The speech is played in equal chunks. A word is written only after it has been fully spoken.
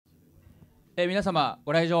皆様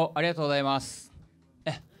ご来場ありがとうございます。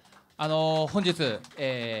本日、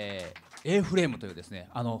aFrame というですね、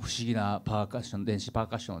不思議なパーカッション、電子パー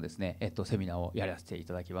カッションのですね、セミナーをやらせてい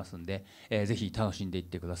ただきますんで、ぜひ楽しんでいっ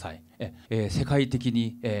てください。世界的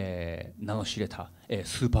に、名の知れた、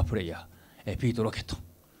スーパープレイヤー、ピート・ロケット、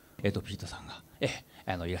ピートさんが、い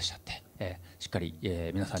らっしゃって、しっかり、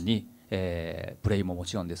皆さんに、プレイもも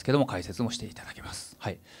ちろんですけども解説もしていただきます。は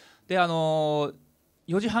い。で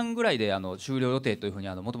4時半ぐらいで終了予定というふうに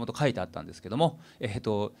もともと書いてあったんですけども、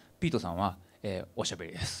ピートさんは、おしゃべ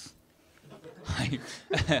りです。はい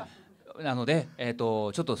なので、ちょ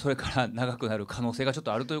っとそれから長くなる可能性がちょっ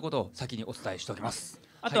とあるということを先にお伝えしておきます。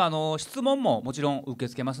あと、はい、質問ももちろん受け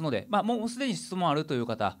付けますので、もうすでに質問あるという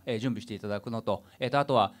方、準備していただくのと、あ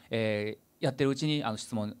とは、やってるうちに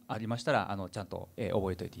質問ありましたらちゃんと、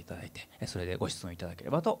覚えておいていただいて、それでご質問いただけれ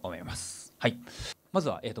ばと思います。はい、まず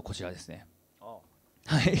は、こちらですね。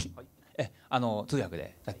はい、通訳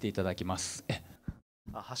でやっていただきます。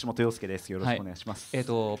橋本陽介です。よろしくお願いします。パ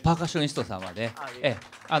ーカッショニスト様で、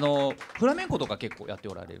フラメンコとか結構やって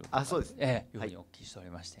おられる。そうです。いうふうにお聞きしており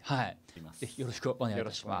まして、はい。ぜひよろしくお願いい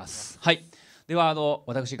たします。はい。では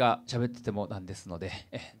私が喋っててもなんですので、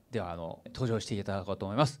では登場していただこうと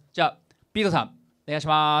思います。じゃあピートさんお願いし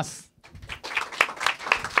ます。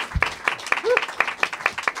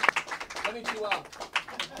こんにちは。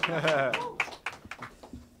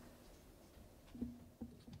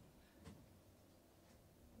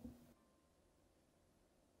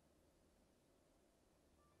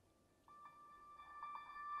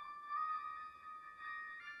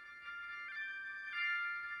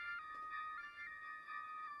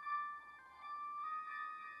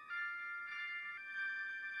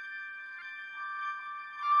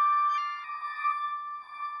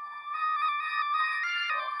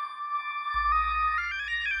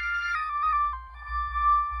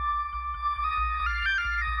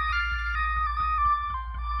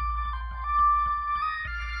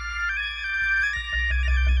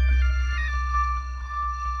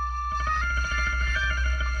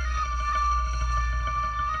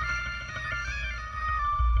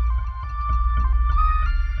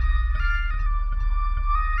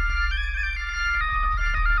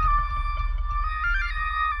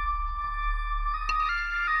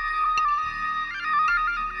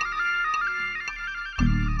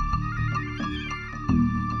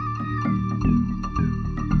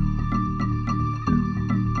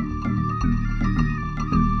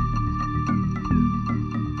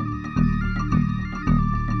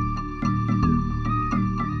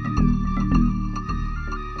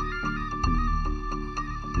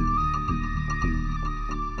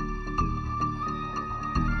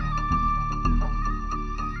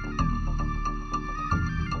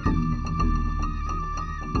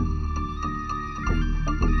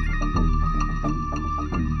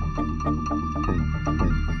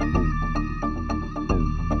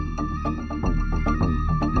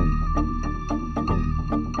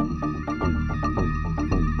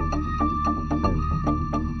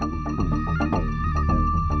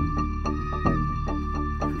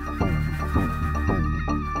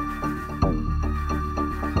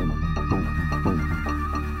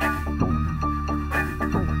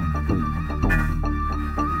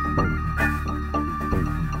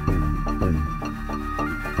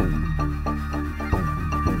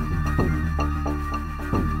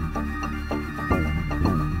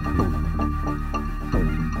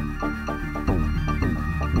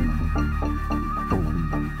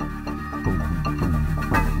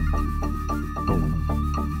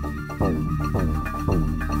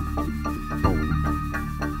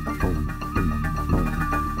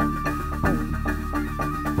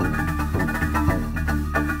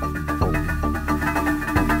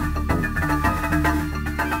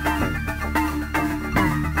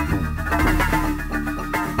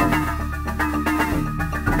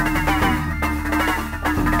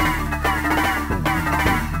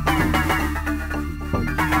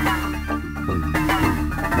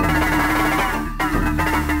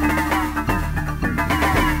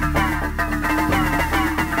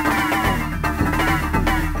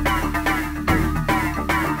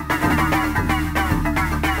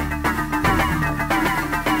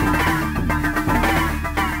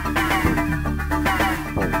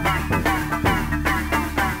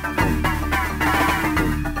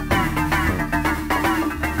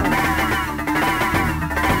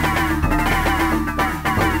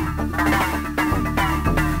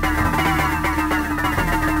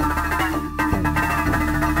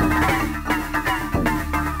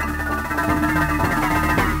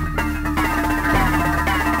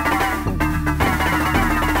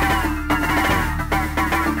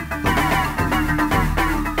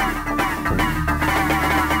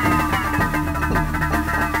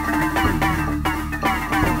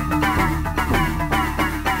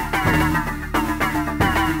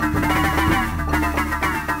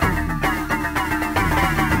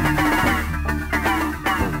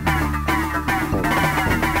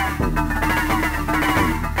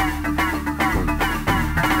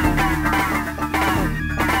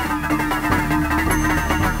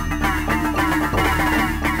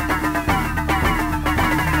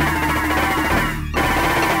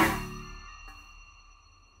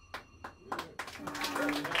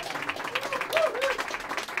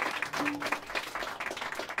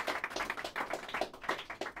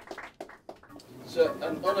It's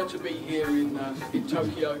an honour to be here in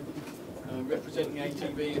Tokyo, representing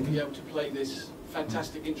ATV and be able to play this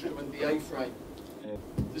fantastic instrument, the aFrame.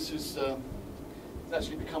 This has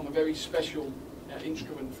actually become a very special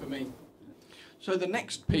instrument for me. So the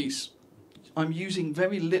next piece, I'm using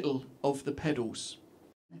very little of the pedals.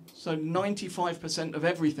 So 95% of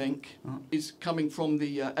everything is coming from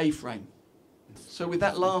the aFrame. So with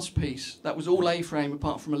that last piece, that was all aFrame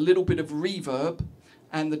apart from a little bit of reverb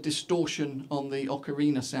and the distortion on the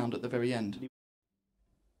ocarina sound at the very end.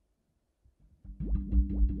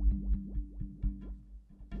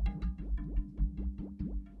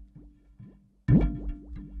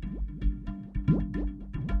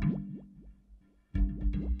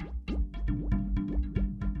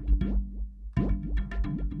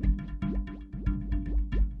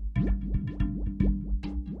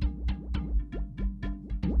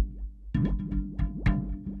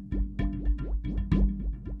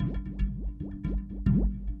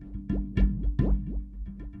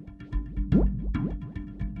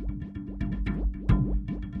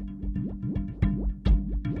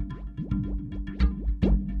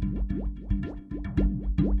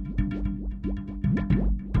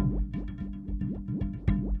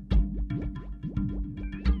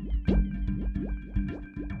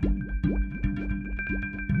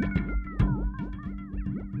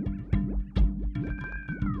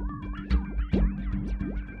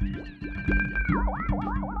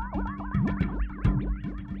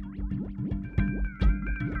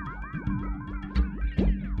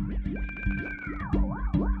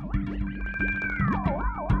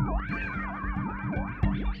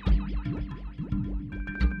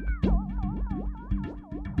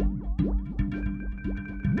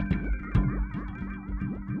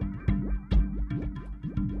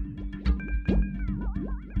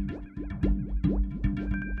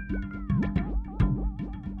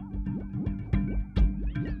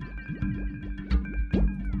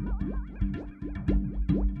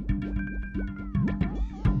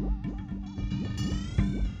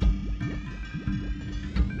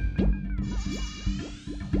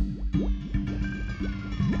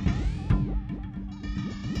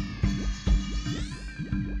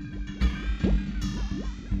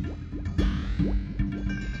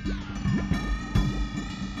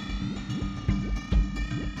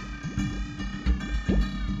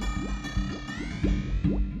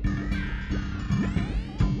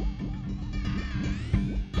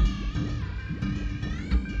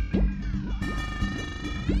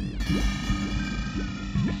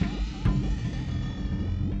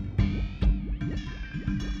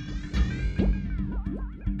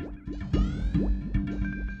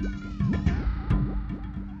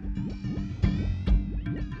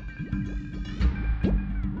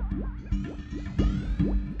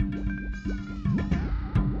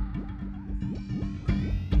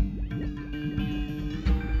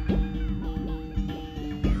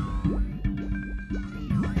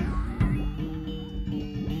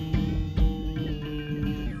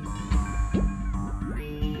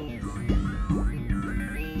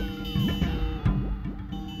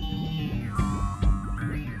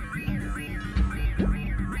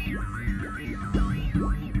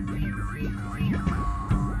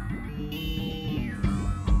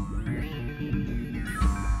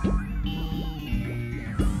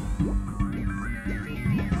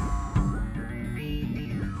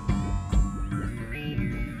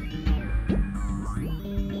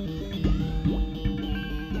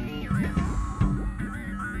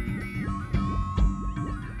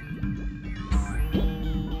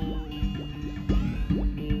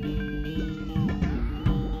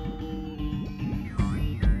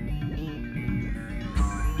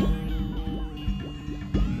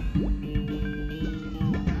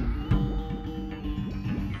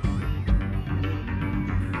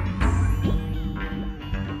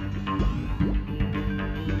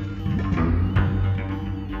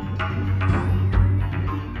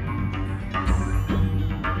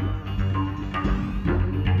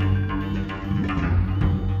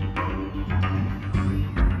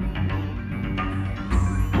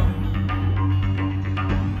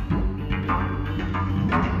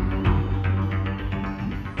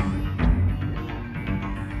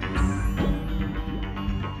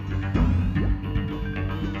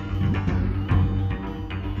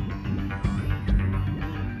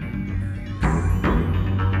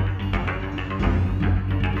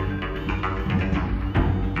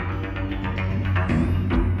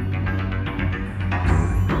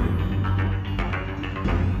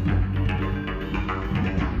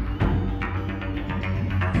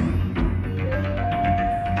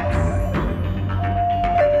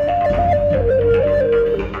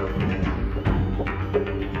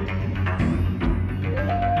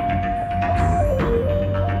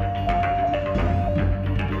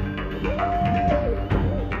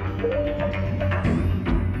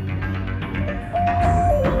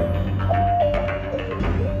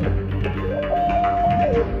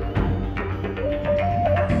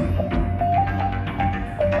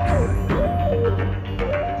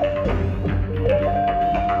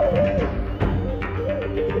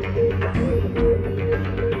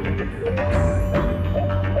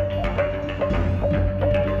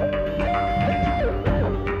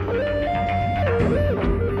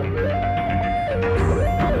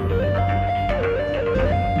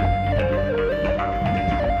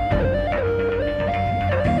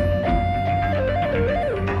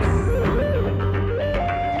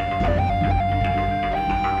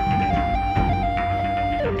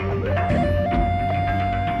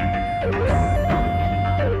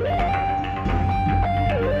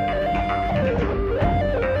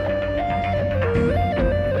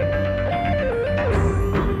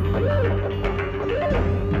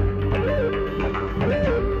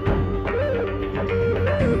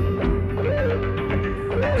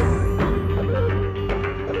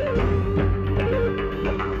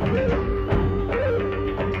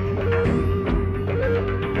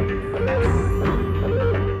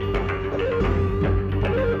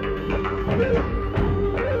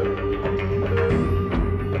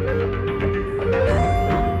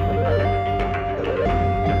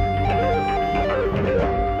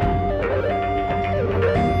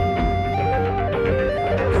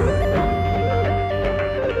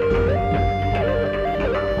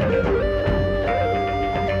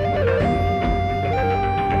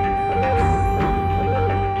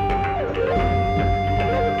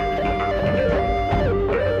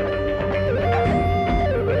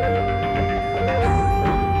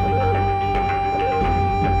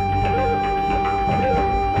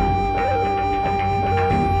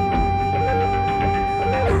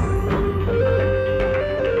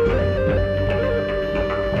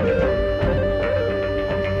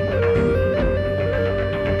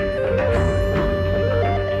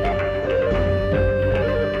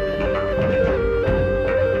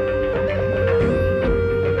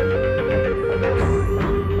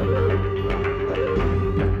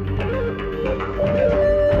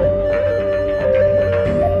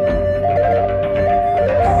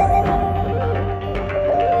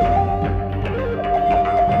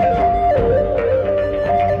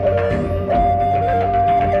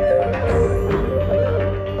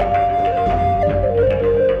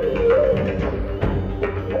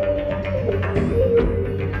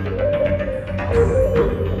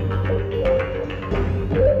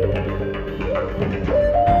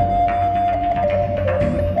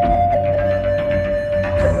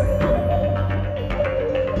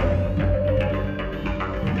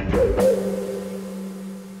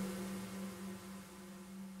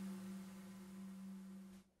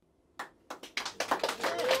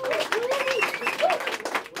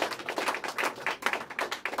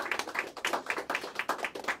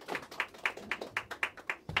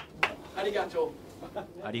 Arigato.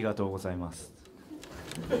 ありがとうございます。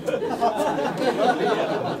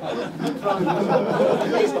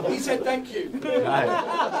He said thank you.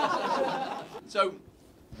 は So,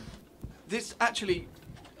 this actually,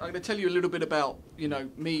 I'm going to tell you a little bit about,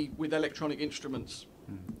 me with electronic instruments.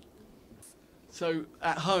 So,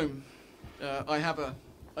 at home, I have a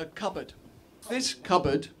cupboard. This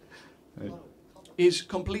cupboard い。 is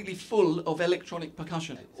completely full of electronic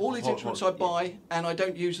percussion. All these instruments I buy, and I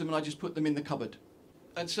don't use them, and I just put them in the cupboard.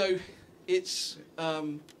 And so, it's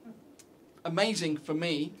amazing for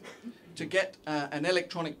me to get an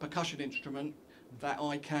electronic percussion instrument that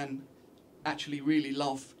I can actually really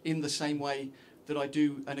love in the same way that I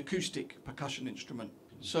do an acoustic percussion instrument.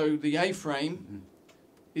 So the aFrame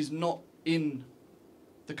is not in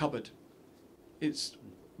the cupboard. It's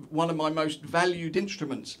one of my most valued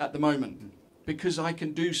instruments at the moment because I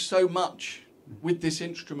can do so much with this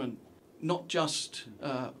instrument, not just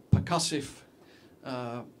percussive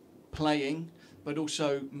playing, but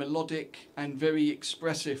also melodic and very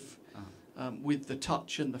expressive with the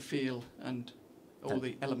touch and the feel and all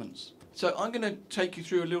the elements. So I'm going to take you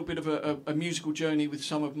through a little bit of a musical journey with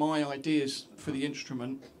some of my ideas for the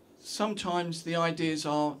instrument. Sometimes the ideas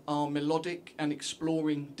are melodic and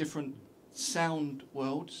exploring different sound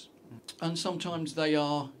worlds, and sometimes they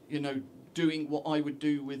are, doing what I would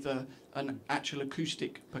do with an actual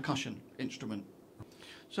acoustic percussion instrument.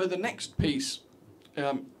 So the next piece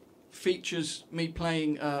features me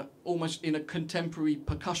playing almost in a contemporary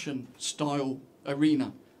percussion style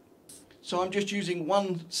arena. So I'm just using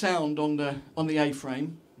one sound on the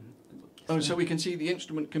aFrame, so we can see the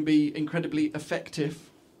instrument can be incredibly effective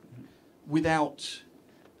without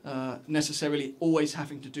necessarily always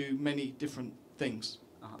having to do many different things.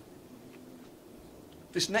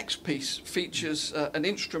 This next piece features an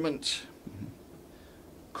instrument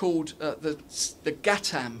called the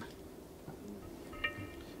gatam,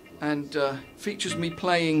 and features me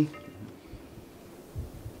playing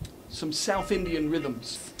some South Indian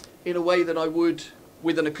rhythms in a way that I would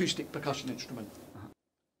with an acoustic percussion instrument.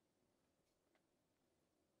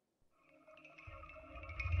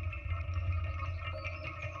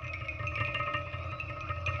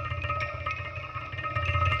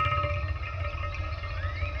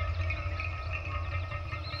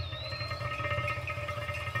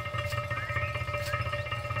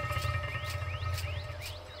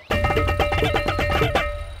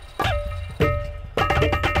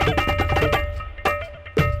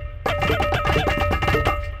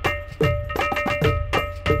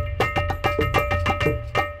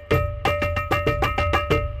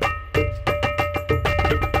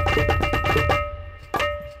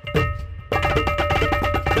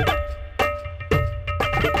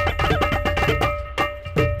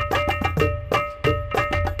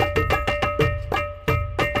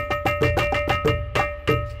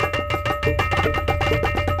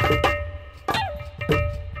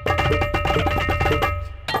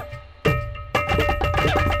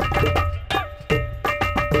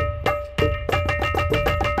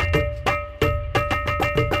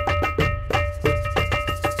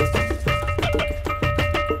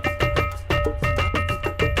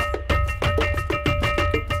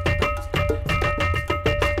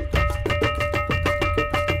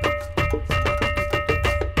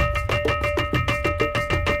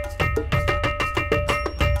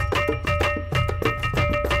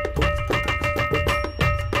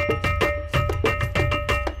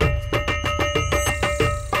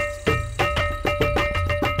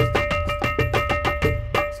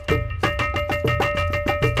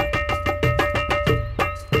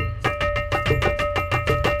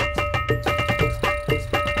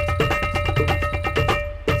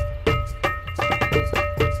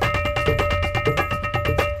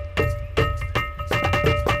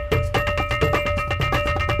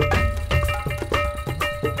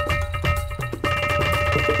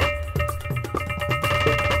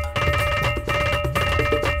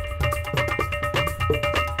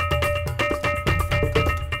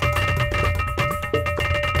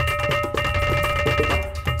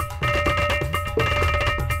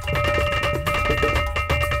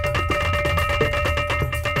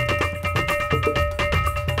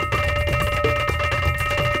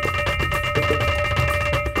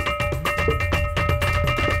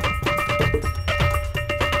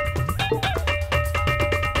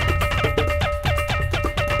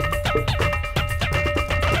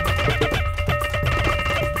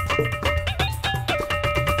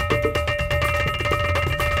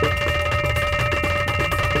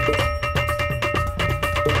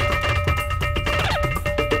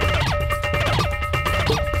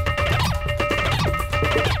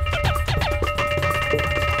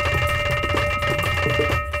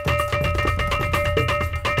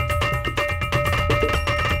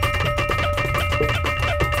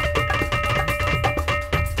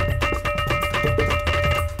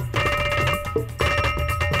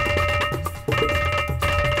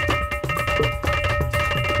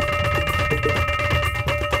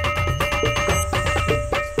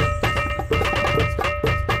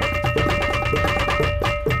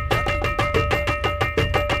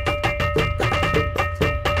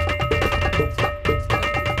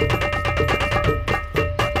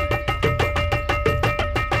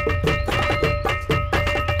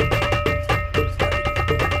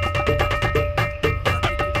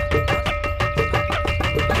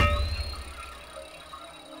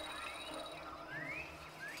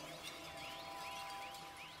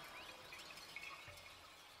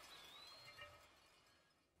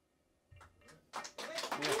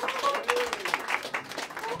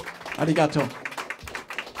 Arigato.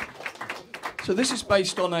 So this is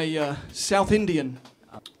based on a South Indian,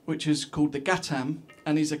 which is called the Gattam,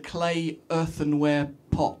 and is a clay earthenware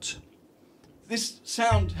pot. This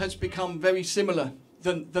sound has become very similar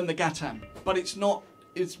than the Gattam, but it's not.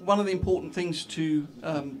 It's one of the important things to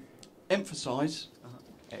emphasize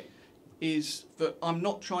is that I'm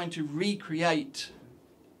not trying to recreate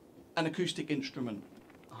an acoustic instrument.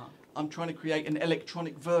 I'm trying to create an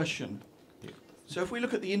electronic version. So if we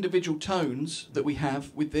look at the individual tones that we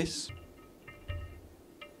have with this,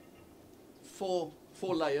 four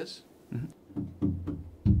layers.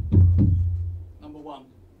 Number one.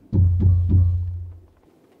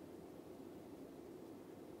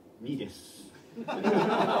 2です。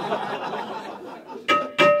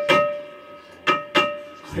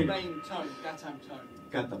 Main tone, Gattam tone.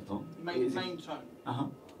 ガッタムトン Main tone. あは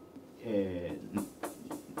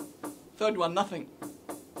Third one, nothing.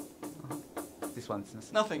 This one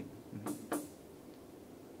is Nothing.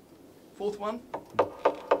 Fourth one,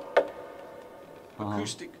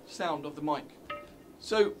 acoustic sound of the mic.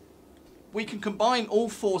 So we can combine all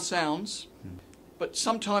four sounds, but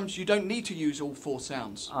sometimes you don't need to use all four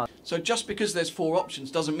sounds. So just because there's four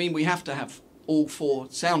options doesn't mean we have to have all four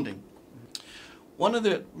sounding. One of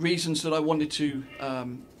the reasons that I wanted to,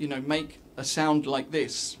 make a sound like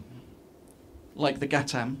this, like the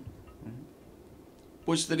Gattam,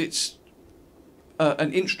 was that it's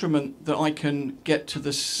an instrument that I can get to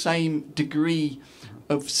the same degree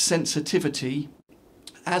of sensitivity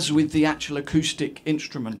as with the actual acoustic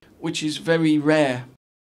instrument, which is very rare,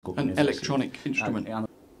 an electronic instrument.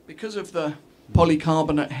 Because of the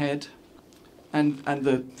polycarbonate head and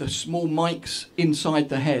the small mics inside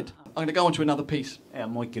the head, I'm going to go on to another piece.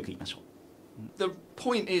 もう一曲言いましょう。 The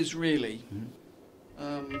point is really,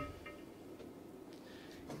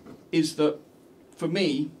 is that for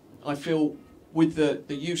me, I feel with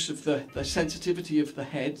the use of the sensitivity of the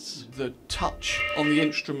heads, the touch on the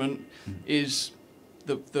instrument is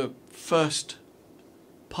the first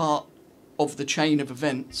part of the chain of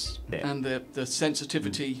events, and the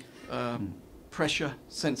sensitivity, pressure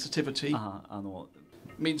sensitivity,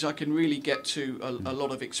 means I can really get to a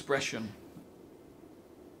lot of expression.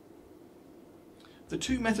 The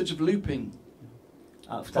two methods of looping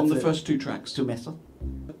on the first two tracks. Two methods?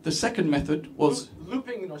 The second method was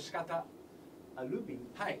looping の仕方。あ、looping。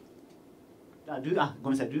はい。ご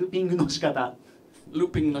めんなさい、ルーピングの仕方。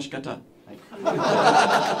 looping の仕方.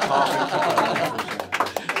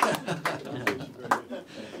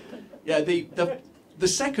 Yeah, the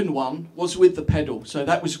second one was with the pedal, so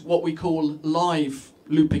that was what we call live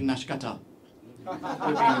looping の仕方.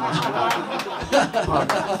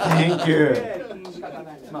 Thank you.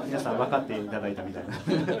 まあ皆さん分かっていただいたみたいな。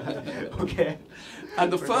Okay.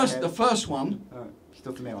 And the first one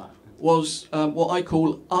一つ目は was what I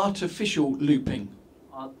call artificial looping.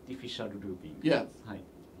 Artificial looping. Yeah. はい。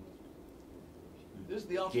 This is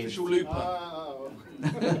the artificial looper.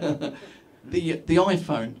 the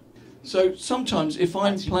iPhone. So sometimes if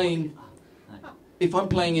I'm playing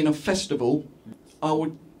in a festival, I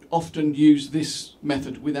would often use this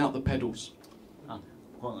method without the pedals.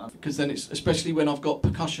 Because then it's, especially when I've got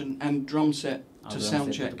percussion and drum set to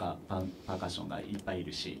sound check.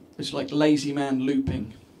 It's like lazy man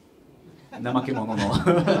looping. 怠け者の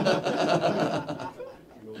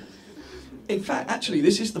In fact, actually,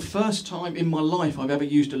 this is the first time in my life I've ever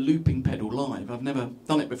used a looping pedal live. I've never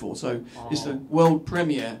done it before, so it's the world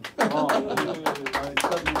premiere.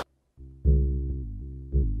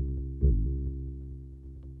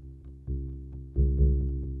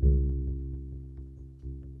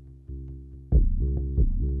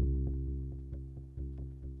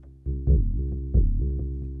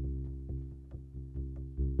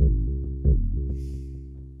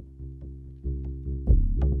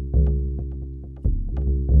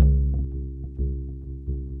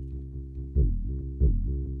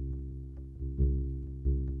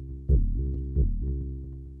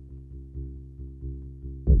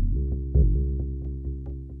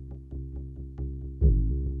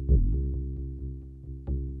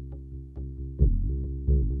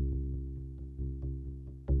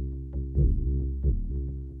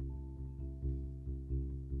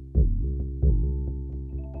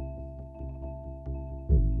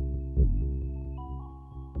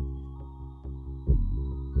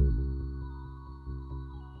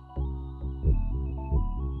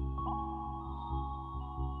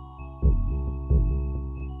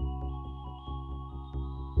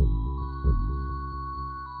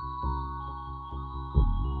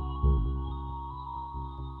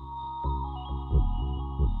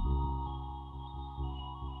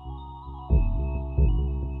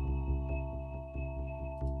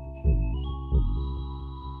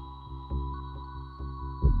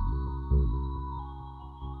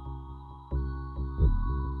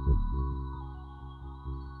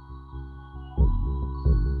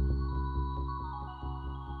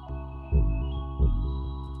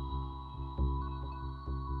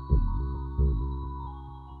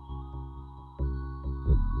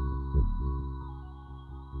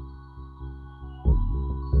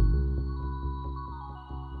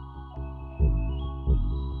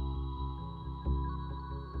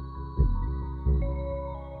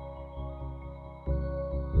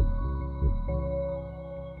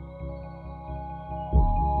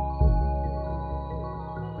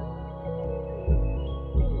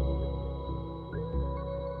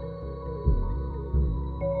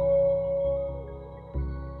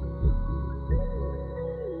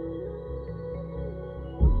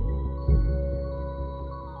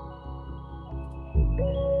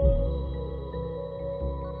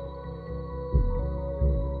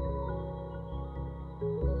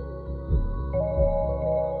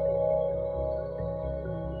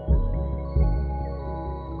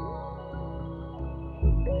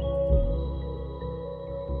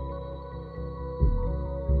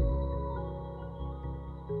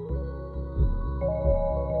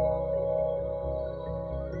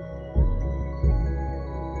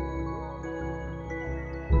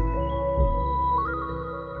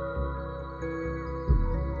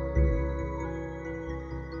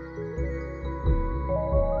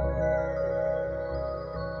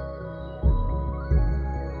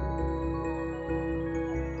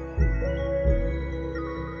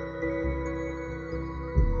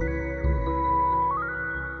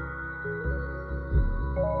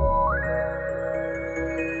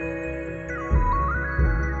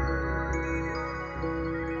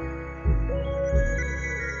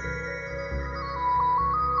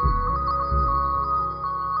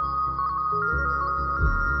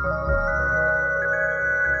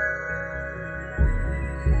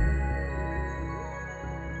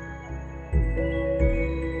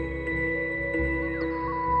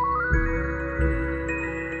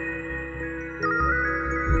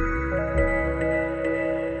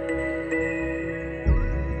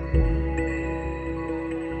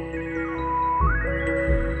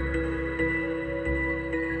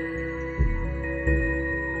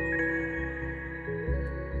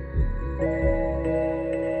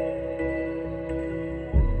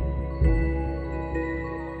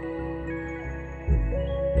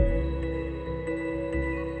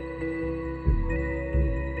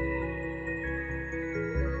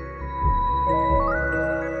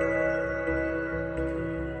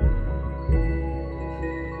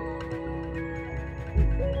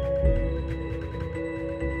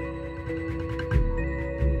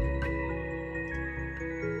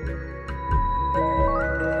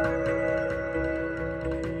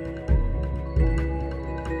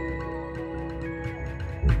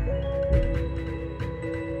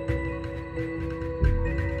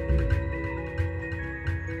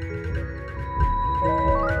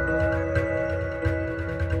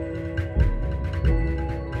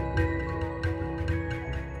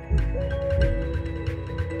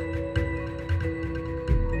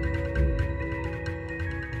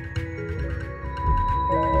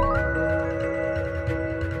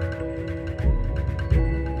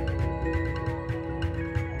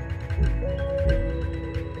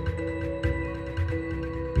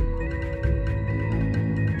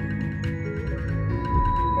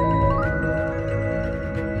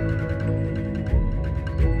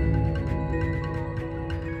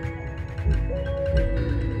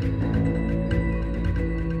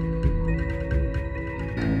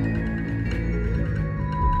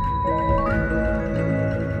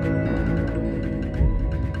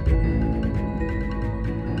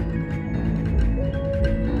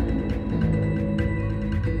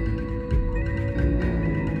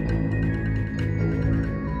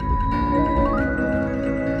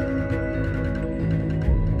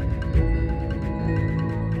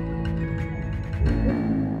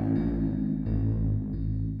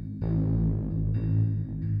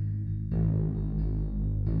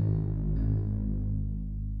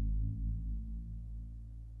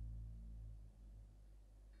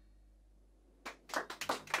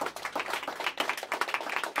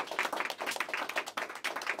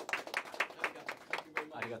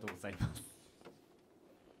 います。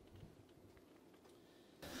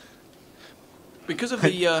Because of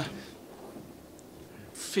the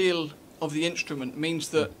feel of the instrument means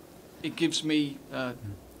that it gives me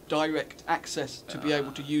direct access to be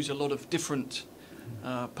able to use a lot of different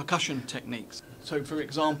percussion techniques. So for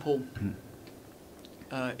example,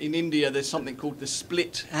 in India there's something called the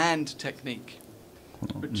split hand technique,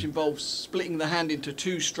 which involves splitting the hand into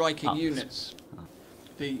two striking units.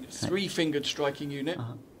 The three-fingered striking unit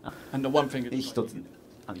and the one-fingered striking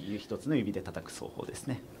unit. 一つの指で叩く奏法です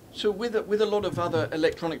ね。So with a lot of other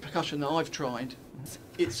electronic percussion that I've tried,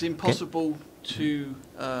 it's impossible to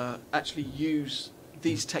actually use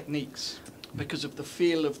these techniques because of the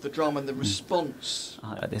feel of the drum and the response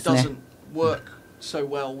doesn't work so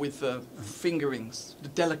well with the fingerings, the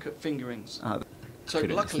delicate fingerings. So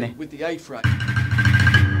luckily with the aFrame,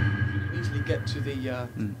 you can easily get to the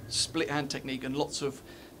split hand technique and lots of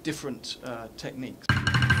different techniques.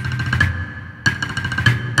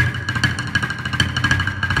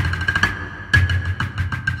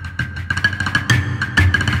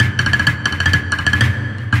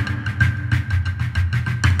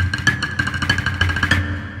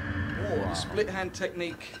 Split hand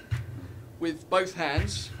technique with both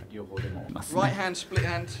hands. Right hand split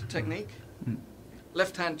hand technique.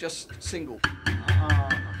 Left hand just single.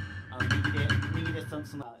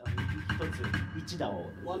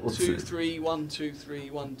 1, 2, 3, 1, 2, 3,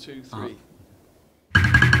 1, 2, 3.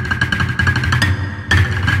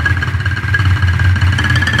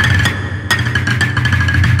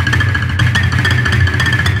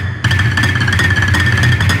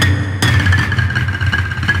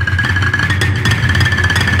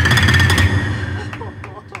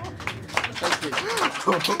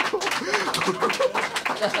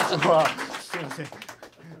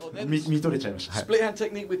 Split hand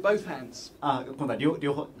technique with both hands. 今度は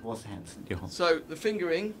両方 both hands 両方。 So the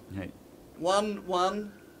fingering. 1,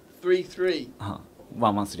 1, 3, 3.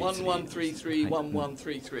 1, 1, 3, 1, 1, 3, 3, 1, 1,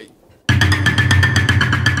 3, 3.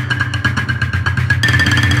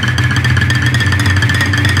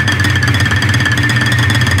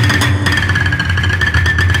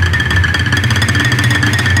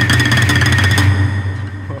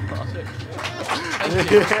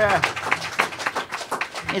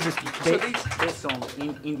 Is it based on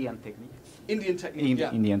Indian technique? Indian technique,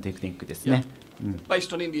 yeah. Indian technique ですね。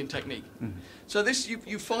 Based on Indian technique. So this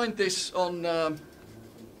you find this on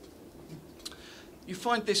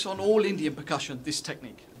all Indian percussion. This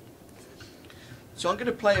technique. So I'm going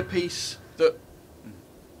to play a piece that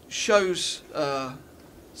shows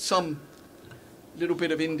some little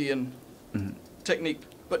bit of Indian technique,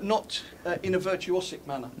 but not in a virtuosic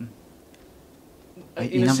manner.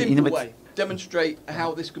 In a simple way. Demonstrate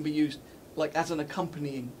how this can be used, like as an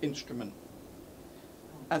accompanying instrument,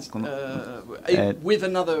 as with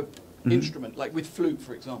another instrument, like with flute,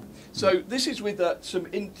 for example. So this is with some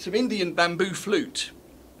Indian bamboo flute.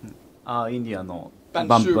 India no.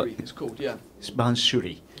 Bansuri, it's called, yeah.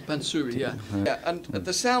 Bansuri. Bansuri, yeah. Yeah. And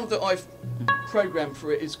the sound that I've programmed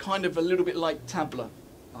for it is kind of a little bit like tabla.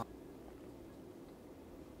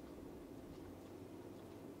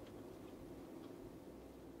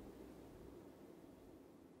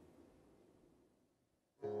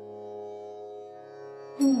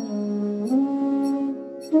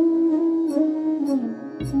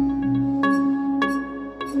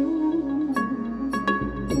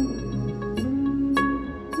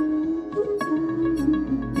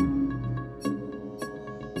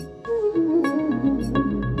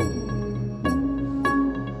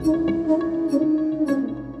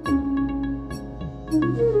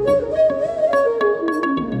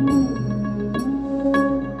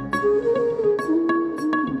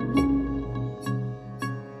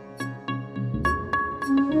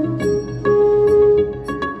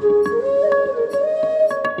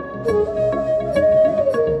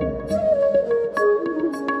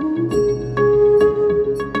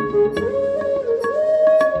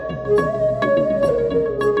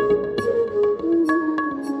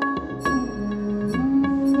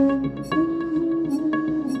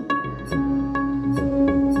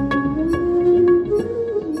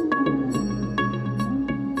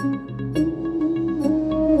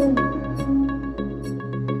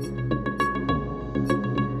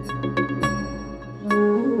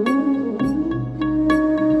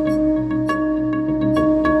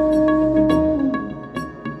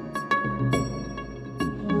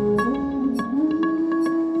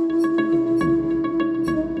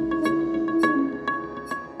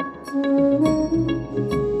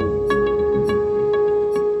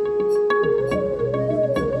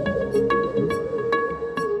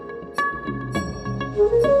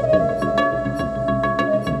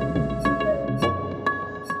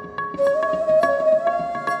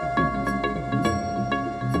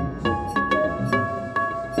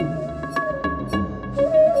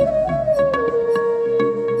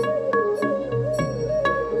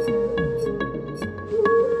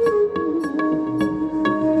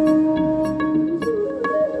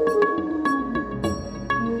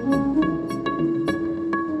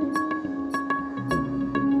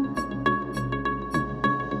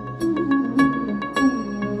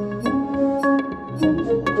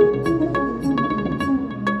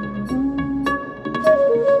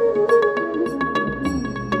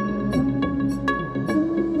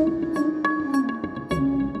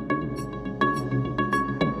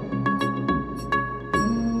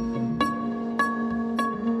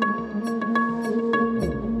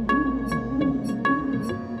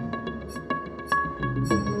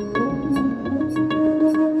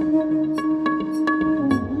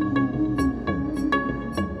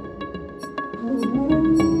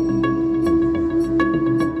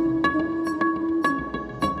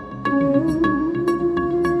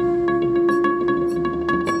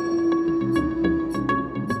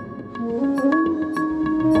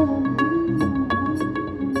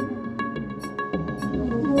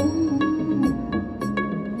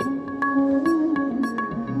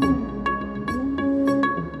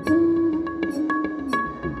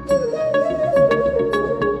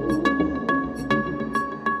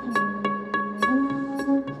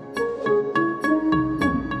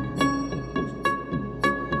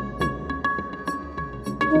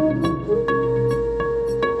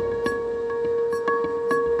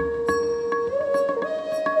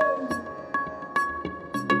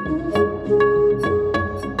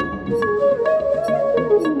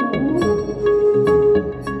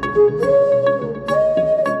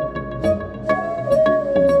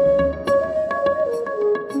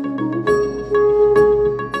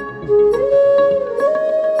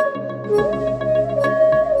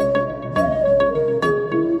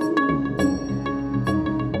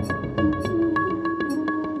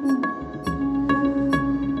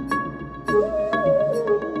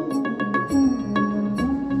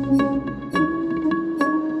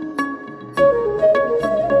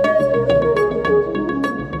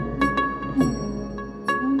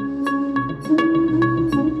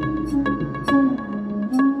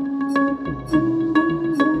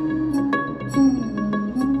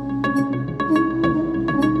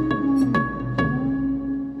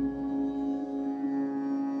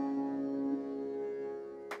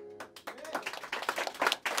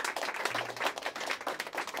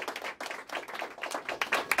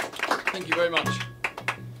 Thank you very much.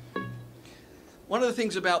 One of the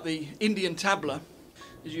things about the Indian tabla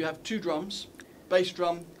is you have two drums, bass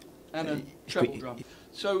drum and a treble drum.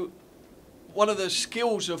 So one of the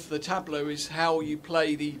skills of the tabla is how you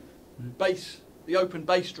play the bass, the open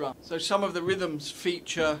bass drum. So some of the rhythms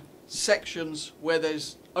feature sections where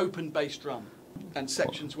there's open bass drum and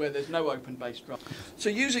sections where there's no open bass drum. So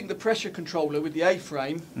using the pressure controller with the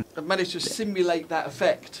aFrame, I've managed to simulate that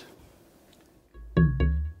effect.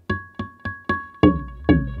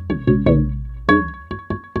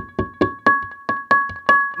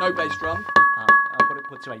 No bass drum.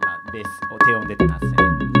 こっちは今ベースを低音出てませんよね。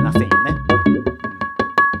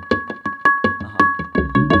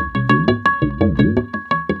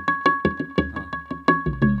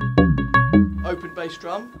Open bass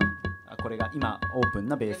drum. これが今オープン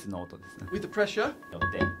なベースの音ですね。 With the pressure.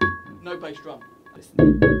 で、No bass drum. ですね。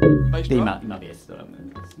 Bass で drum. 今ベースドラムで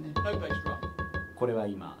すね。 No bass drum. これは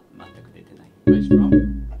今全く出てない。 Bass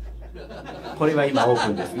drum. これは今オー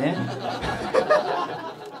プンですね。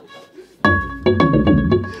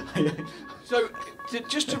So,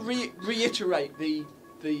 just to reiterate the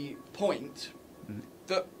point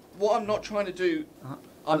that what I'm not trying to do,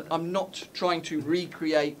 I'm not trying to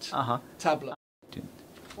recreate tabla.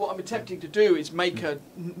 What I'm attempting to do is make a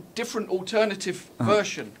different alternative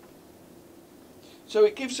version. So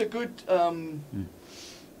it gives a good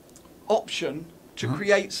option to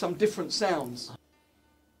create some different sounds.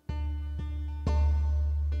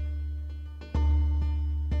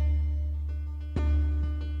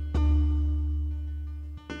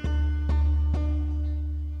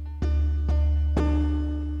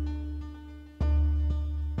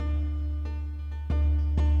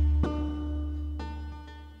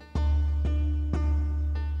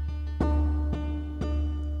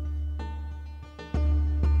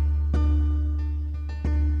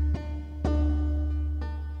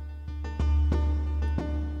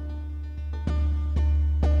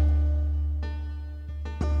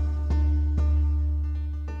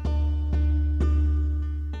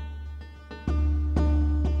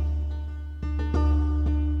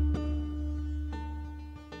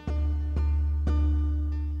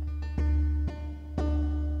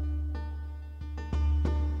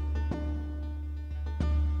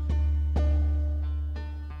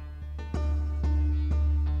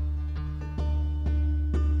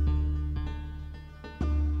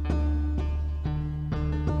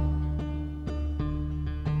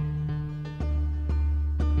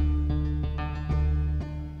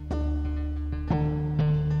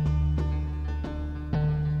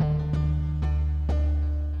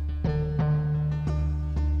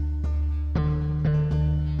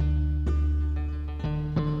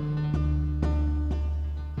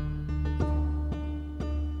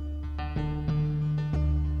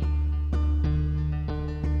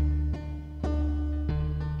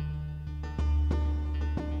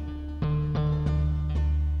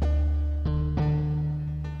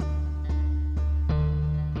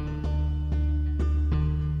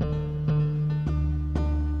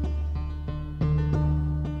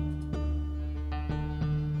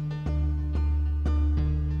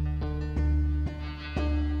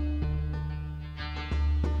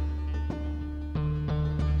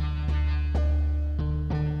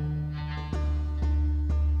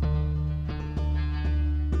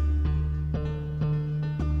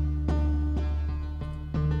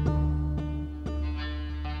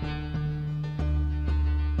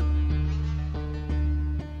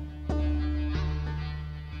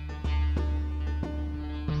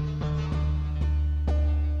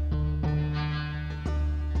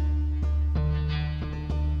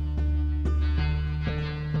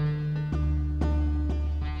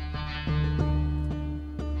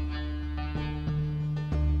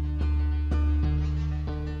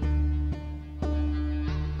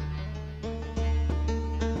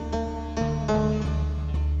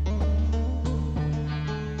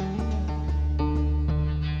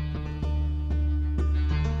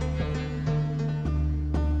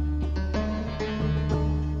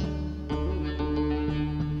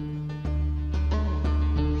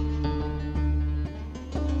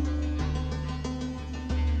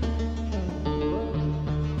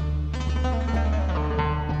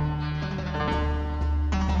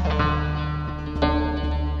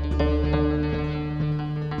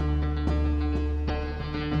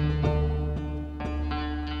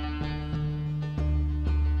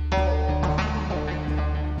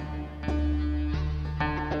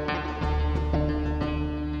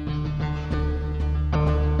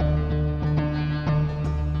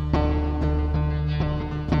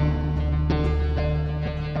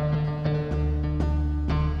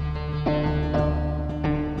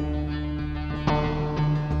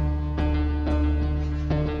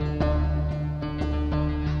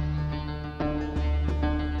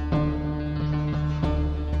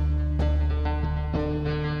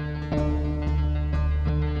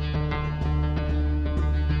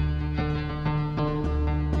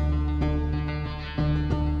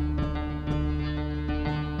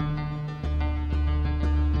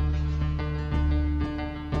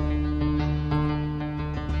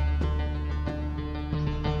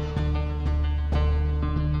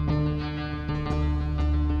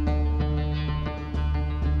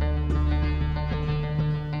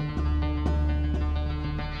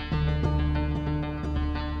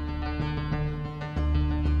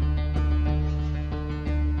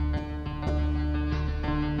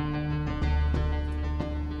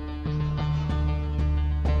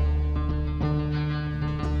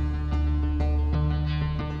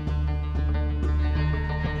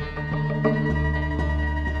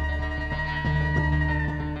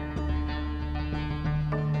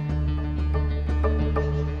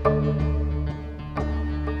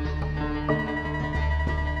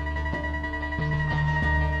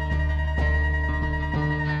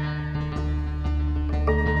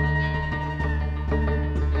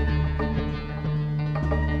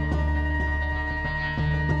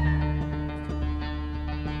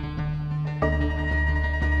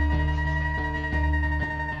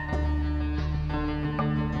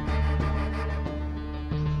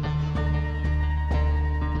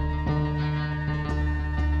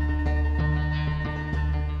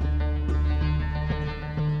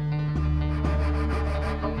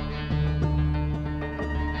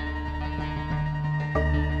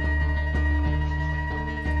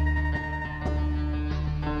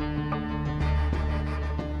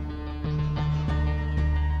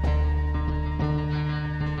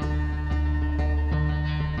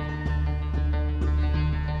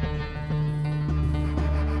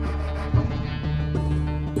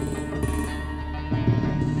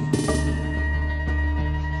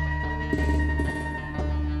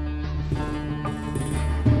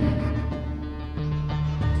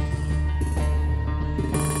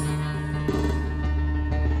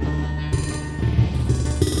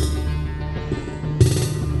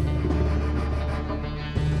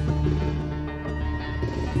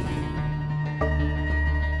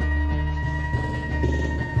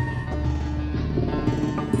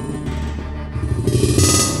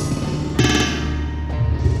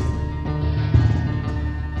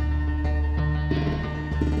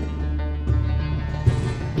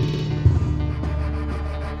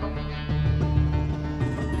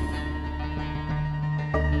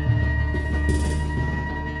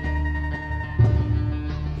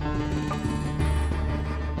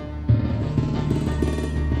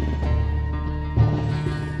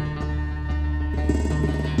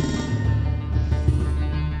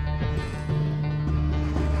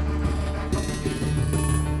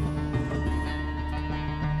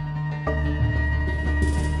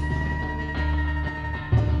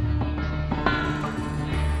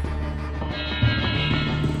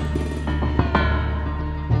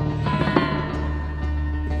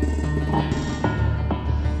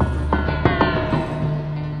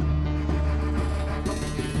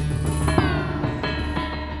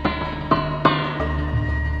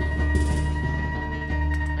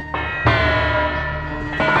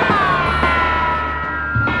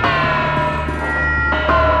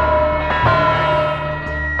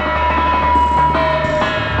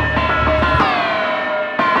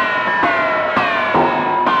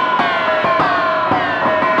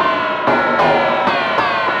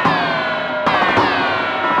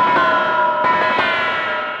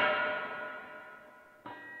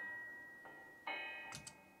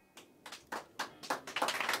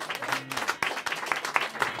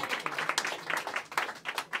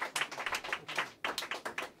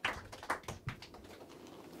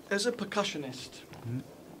 As a percussionist,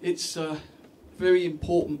 it's a very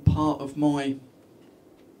important part of my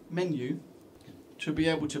menu to be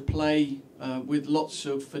able to play with lots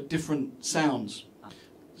of different sounds,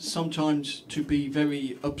 sometimes to be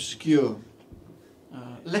very obscure,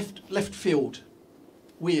 left field,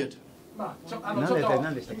 weird. まあちょっと変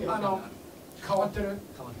わってる。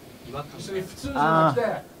普通じゃなく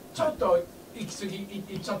てちょっと行き過ぎ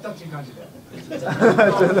行っちゃったっていう感じで。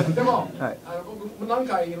でも僕何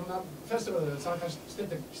回いろんなフェスティバルで参加して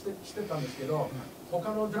たんですけど、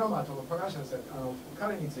他のドラマーとかパーカッションで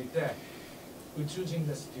彼について宇宙人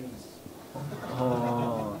ですって言うんです。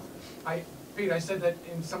Pete, I said that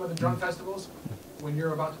in some of the drum festivals, when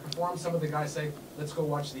you're about to perform, some of the guys say, "Let's go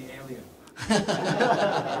watch the alien."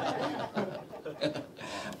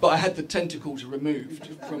 But I had the tentacles removed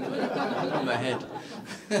from the head.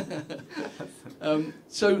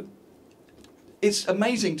 So it's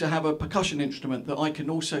amazing to have a percussion instrument that I can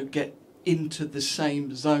also get into the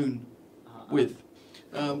same zone with.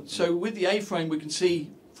 So with the aFrame, we can see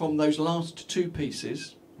from those last two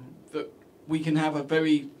pieces that we can have a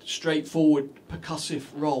very straightforward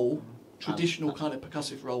percussive role, traditional kind of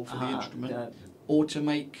percussive role for the instrument, or to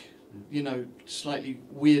make, you know, slightly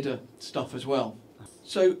weirder stuff as well.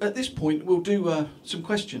 So at this point, we'll do some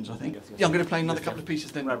questions, I think. Yeah, I'm going to play another couple of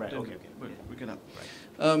pieces then. Right, okay. We're going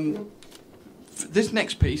to. This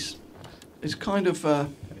next piece is kind of a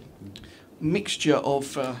mixture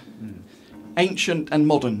of ancient and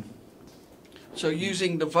modern. So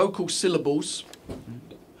using the vocal syllables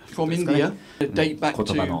from India, that date back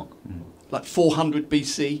to like 400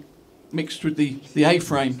 BC, mixed with the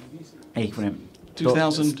aFrame,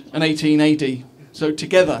 2018 AD. So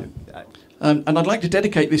together, And I'd like to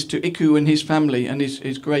dedicate this to Iku and his family and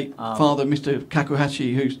his great father, Mr.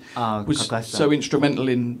 Kakuhashi, who was so instrumental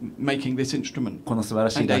in making this instrument and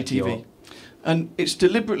ATV. And it's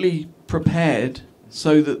deliberately prepared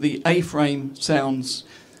so that the aFrame sounds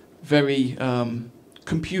very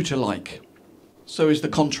computer-like. So is the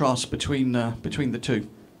contrast between the two.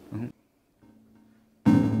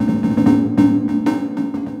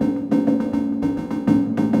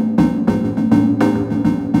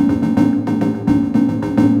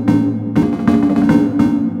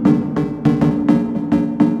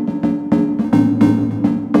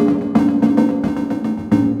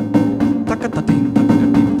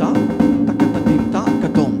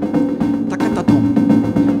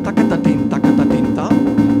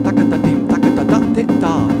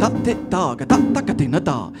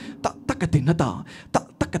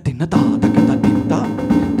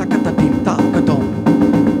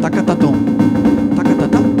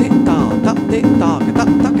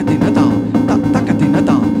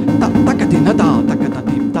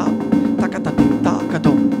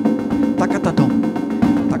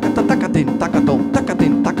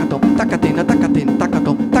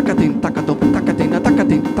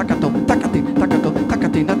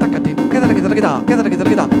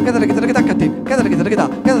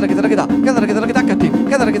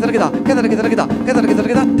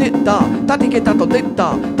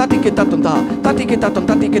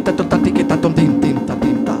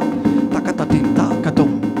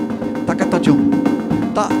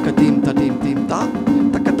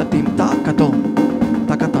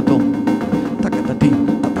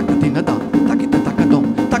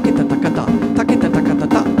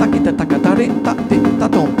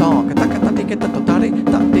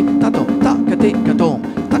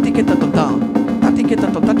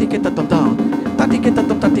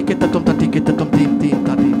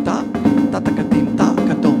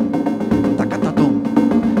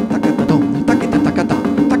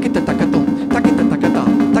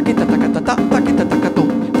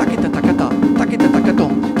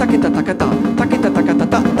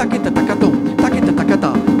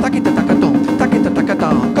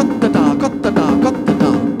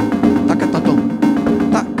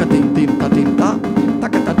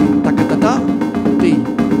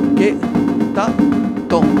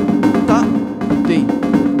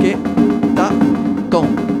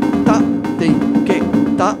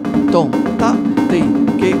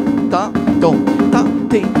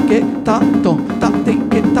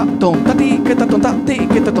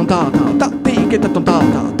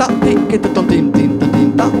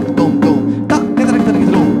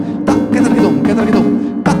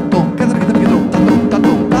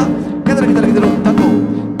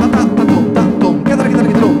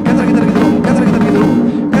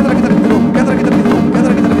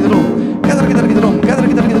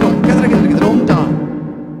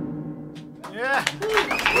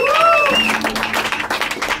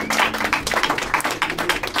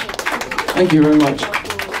 Thank you very much.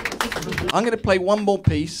 I'm going to play one more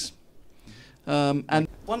piece, and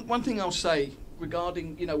one thing I'll say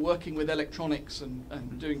regarding working with electronics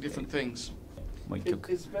and doing different things.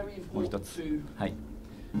 It's very important to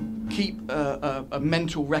keep a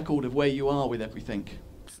mental record of where you are with everything.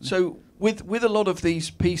 So with a lot of these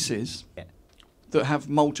pieces that have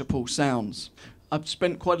multiple sounds, I've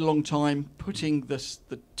spent quite a long time putting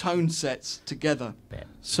the tone sets together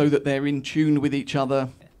so that they're in tune with each other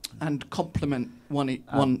and complement one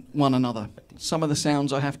another. Some of the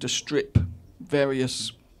sounds I have to strip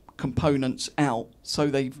various components out so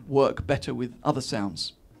they work better with other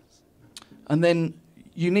sounds. And then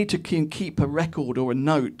you need to keep a record or a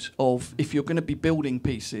note of, if you're going to be building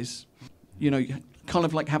pieces, you kind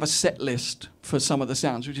of like have a set list for some of the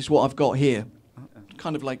sounds, which is what I've got here.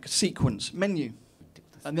 Kind of like sequence, menu.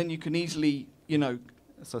 And then you can easily,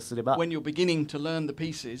 when you're beginning to learn the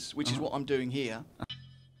pieces, which is what I'm doing here,